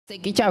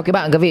Xin kính chào các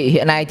bạn quý vị.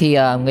 Hiện nay thì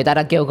người ta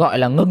đang kêu gọi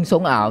là ngưng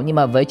sống ảo, nhưng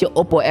mà với chiếc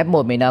OPPO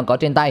F1 mình đang có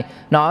trên tay,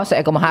 nó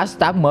sẽ có một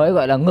hashtag mới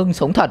gọi là ngưng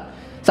sống thật.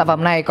 Sản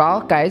phẩm này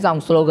có cái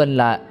dòng slogan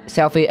là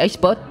selfie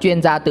expert,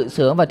 chuyên gia tự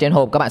sướng, và trên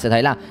hộp các bạn sẽ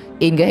thấy là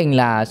in cái hình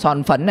là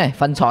son phấn này,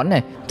 phân xón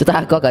này. Chúng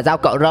ta có cả dao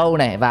cạo râu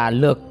này và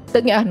lược.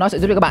 Tức nghĩa nó sẽ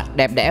giúp cho các bạn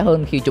đẹp đẽ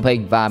hơn khi chụp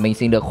hình. Và mình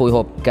xin được khui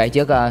hộp cái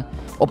chiếc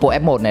OPPO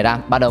F1 này ra.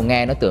 Ban đầu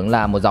nghe nó tưởng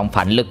là một dòng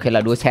phản lực hay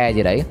là đua xe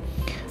gì đấy.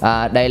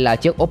 Đây là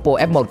chiếc OPPO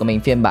F1 của mình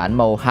phiên bản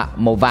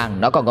màu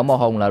vàng, nó còn có màu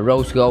hồng là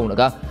rose gold nữa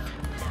cơ.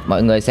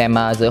 Mọi người xem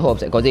dưới hộp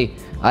sẽ có gì.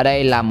 Ở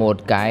đây là một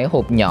cái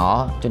hộp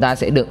nhỏ, chúng ta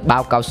sẽ đựng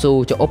bao cao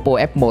su cho OPPO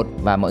F1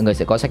 và mọi người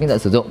sẽ có sách hướng dẫn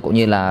sử dụng cũng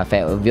như là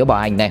phiếu bảo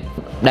hành này.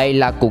 Đây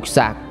là cục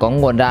sạc có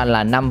nguồn ra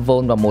là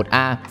 5V và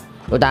 1A.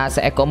 Chúng ta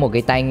sẽ có một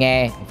cái tai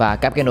nghe và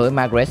cáp kết nối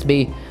micro USB.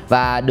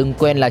 Và đừng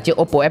quên là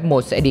chiếc OPPO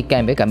F1 sẽ đi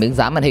kèm với cả miếng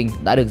dán màn hình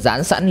đã được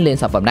dán sẵn lên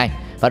sản phẩm này.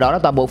 Và đó là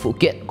toàn bộ phụ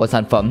kiện của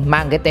sản phẩm,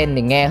 mang cái tên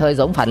thì nghe hơi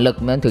giống phản lực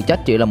nhưng thực chất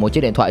chỉ là một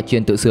chiếc điện thoại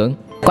chuyên tự sướng.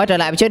 Quay trở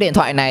lại với chiếc điện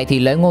thoại này thì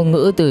lấy ngôn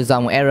ngữ từ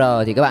dòng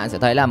R thì các bạn sẽ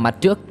thấy là mặt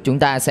trước chúng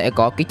ta sẽ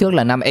có kích thước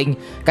là 5 inch.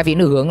 Các phím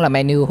điều hướng là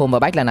menu, home và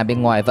back là nằm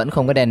bên ngoài, vẫn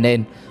không có đèn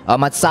nền. Ở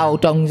mặt sau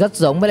trông rất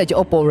giống với lại chiếc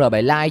OPPO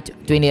R7 Lite.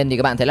 Tuy nhiên thì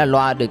các bạn thấy là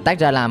loa được tách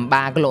ra làm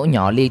 3 cái lỗ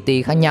nhỏ li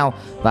ti khác nhau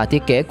và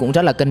thiết kế cũng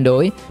rất là cân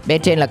đối.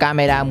 Bên trên là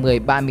camera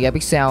 13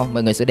 megapixel,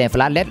 mọi người sẽ đèn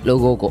flash LED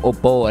logo của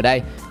OPPO ở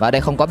đây. Và ở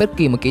đây không có bất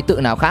kỳ một ký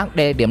tự nào khác.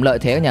 Đây là điểm lợi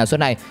thế của nhà sản xuất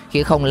này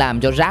khi không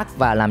làm cho rác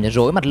và làm cho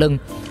rối mặt lưng.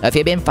 Ở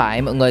phía bên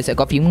phải mọi người sẽ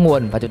có phím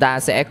nguồn và chúng ta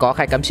sẽ có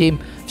khay cắm sim.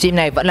 Sim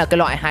này vẫn là cái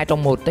loại 2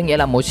 trong 1, tức nghĩa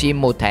là một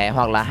sim một thẻ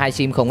hoặc là 2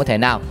 sim không có thẻ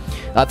nào.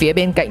 Ở phía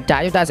bên cạnh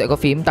trái chúng ta sẽ có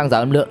phím tăng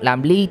giảm âm lượng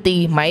làm li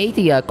ti. Máy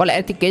thì có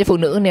lẽ thiết kế cho phụ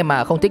nữ nên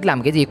mà không thích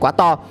làm cái gì quá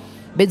to.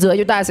 Bên dưới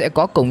chúng ta sẽ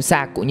có cổng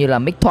sạc cũng như là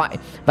mic thoại.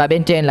 Và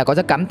bên trên là có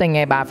jack cắm tai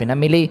nghe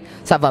 3,5mm.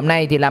 Sản phẩm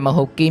này thì làm bằng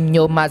hộp kim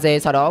nhôm magie,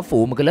 sau đó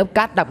phủ một cái lớp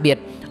cát đặc biệt,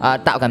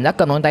 tạo cảm giác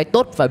cầm ngón tay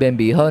tốt và bền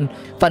bỉ hơn.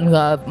 Phần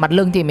mặt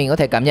lưng thì mình có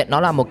thể cảm nhận nó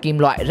là một kim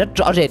loại rất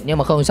rõ rệt, nhưng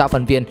mà không sao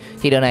phần viền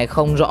thì điều này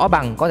không rõ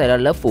bằng, có thể là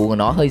lớp phủ của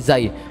nó hơi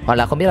dày hoặc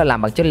là không biết là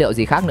làm bằng chất liệu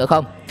gì khác nữa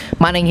không.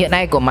 Màn hình hiện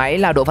nay của máy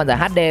là độ phân giải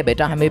HD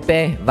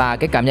 720p và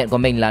cái cảm nhận của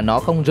mình là nó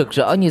không rực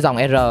rỡ như dòng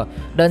R.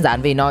 Đơn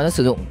giản vì nó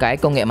sử dụng cái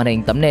công nghệ màn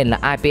hình tấm nền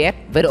là IPS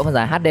với độ phân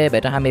giải HD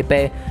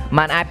 720p.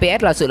 Màn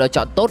IPS là sự lựa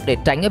chọn tốt để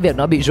tránh cái việc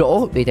nó bị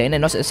rỗ, vì thế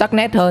nên nó sẽ sắc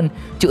nét hơn,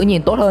 chữ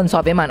nhìn tốt hơn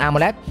so với màn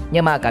AMOLED.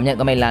 Nhưng mà cảm nhận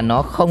của mình là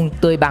nó không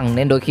tươi bằng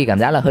nên đôi khi cảm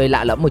giác là hơi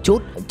lạ lẫm một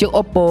chút. Chiếc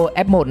OPPO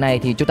F1 này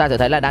thì chúng ta sẽ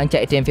thấy là đang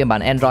chạy trên phiên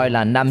bản Android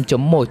là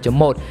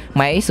 5.1.1,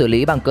 máy xử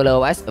lý bằng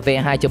ColorOS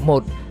V2.1.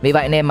 Vì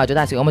vậy nên mà chúng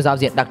ta sẽ có một giao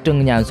diện đặc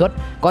trưng nhà sản xuất,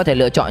 có thể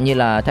lựa chọn như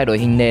là thay đổi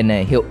hình nền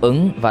này, hiệu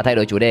ứng và thay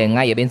đổi chủ đề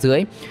ngay ở bên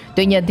dưới.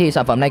 Tuy nhiên thì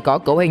sản phẩm này có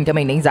cấu hình theo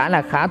mình đánh giá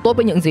là khá tốt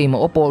với những gì mà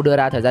OPPO đưa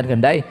ra thời gian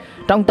gần đây.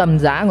 Trong tầm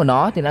giá của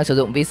nó thì đang sử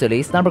dụng vi xử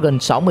lý Snapdragon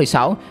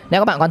 616.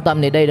 Nếu các bạn quan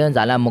tâm thì đây đơn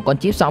giản là một con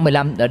chip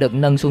 615 đã được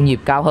nâng xung nhịp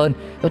cao hơn.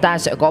 Chúng ta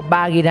sẽ có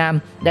 3GB RAM.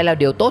 Đây là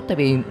điều tốt tại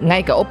vì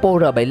ngay cả OPPO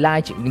R7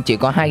 Lite chỉ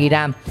có 2GB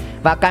RAM.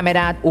 Và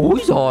camera, úi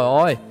rồi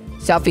ôi,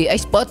 selfie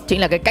expert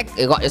chính là cái cách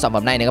để gọi cho sản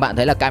phẩm này. Các bạn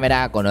thấy là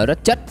camera của nó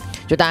rất chất.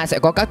 Chúng ta sẽ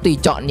có các tùy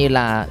chọn như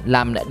là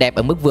làm đẹp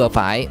ở mức vừa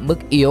phải, mức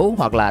yếu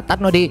hoặc là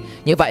tắt nó đi.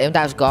 Như vậy chúng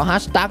ta có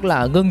hashtag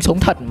là ngưng sống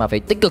thật mà phải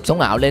tích cực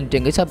sống ảo lên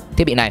trên cái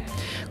thiết bị này.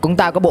 Chúng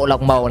ta có bộ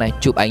lọc màu này,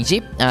 chụp ảnh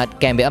zip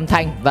kèm với âm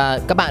thanh. Và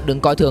các bạn đừng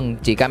coi thường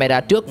chỉ camera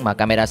trước mà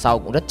camera sau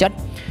cũng rất chất.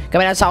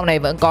 Camera sau này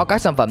vẫn có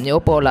các sản phẩm như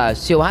OPPO là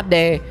siêu HD,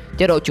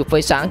 chế độ chụp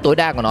với sáng tối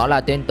đa của nó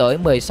là lên tới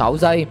 16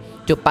 giây,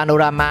 chụp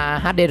panorama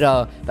HDR.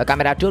 Và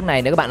camera trước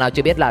này nếu các bạn nào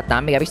chưa biết là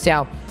 8 megapixel.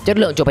 Chất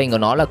lượng chụp hình của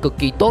nó là cực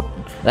kỳ tốt.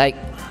 Đây.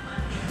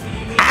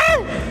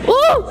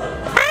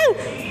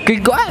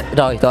 Kinh quá.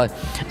 Rồi.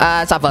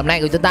 Sản phẩm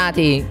này của chúng ta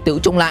thì tự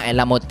chung lại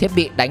là một thiết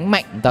bị đánh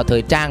mạnh vào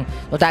thời trang.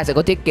 Chúng ta sẽ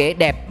có thiết kế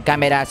đẹp,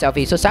 camera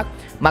selfie xuất sắc.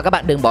 Mà các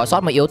bạn đừng bỏ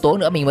sót một yếu tố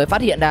nữa mình mới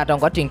phát hiện ra trong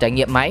quá trình trải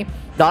nghiệm máy.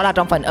 Đó là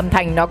trong phần âm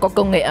thanh nó có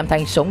công nghệ âm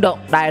thanh sống động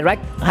Direct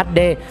HD.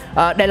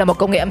 Đây là một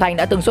công nghệ âm thanh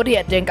đã từng xuất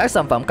hiện trên các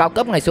sản phẩm cao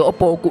cấp ngày xưa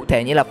OPPO, cụ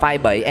thể như là Find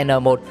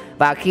 7N1.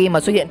 Và khi mà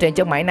xuất hiện trên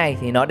chiếc máy này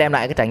thì nó đem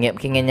lại cái trải nghiệm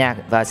khi nghe nhạc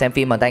và xem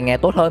phim bằng tai nghe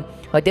tốt hơn.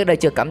 Hơi tiếc đây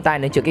chưa cắm tai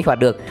nên chưa kích hoạt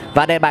được.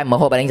 Và đây bài mở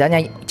hộp và đánh giá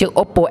nhanh chiếc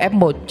OPPO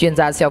F1 chuyên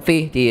gia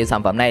selfie. Thì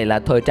sản phẩm này là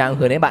thời trang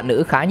hướng đến bạn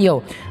nữ khá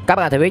nhiều. Các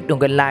bạn thấy đừng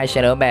quên like,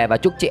 share, bè và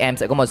chúc chị em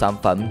sẽ có một sản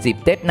phẩm dịp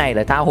Tết này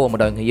là tha hồ một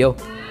đời người yêu.